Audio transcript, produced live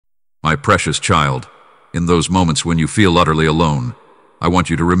My precious child, in those moments when you feel utterly alone, I want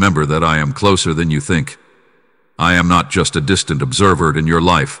you to remember that I am closer than you think. I am not just a distant observer in your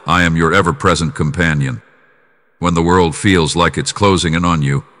life, I am your ever-present companion. When the world feels like it's closing in on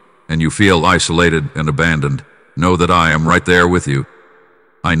you, and you feel isolated and abandoned, know that I am right there with you.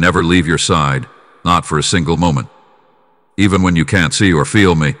 I never leave your side, not for a single moment. Even when you can't see or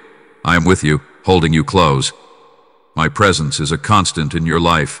feel me, I am with you, holding you close. My presence is a constant in your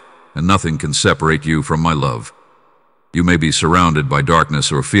life, and nothing can separate you from my love. You may be surrounded by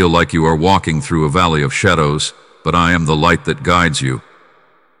darkness or feel like you are walking through a valley of shadows, but I am the light that guides you.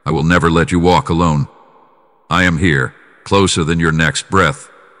 I will never let you walk alone. I am here, closer than your next breath,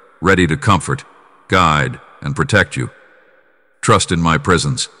 ready to comfort, guide, and protect you. Trust in my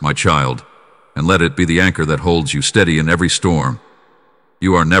presence, my child, and let it be the anchor that holds you steady in every storm.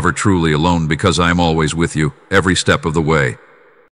 You are never truly alone because I am always with you, every step of the way.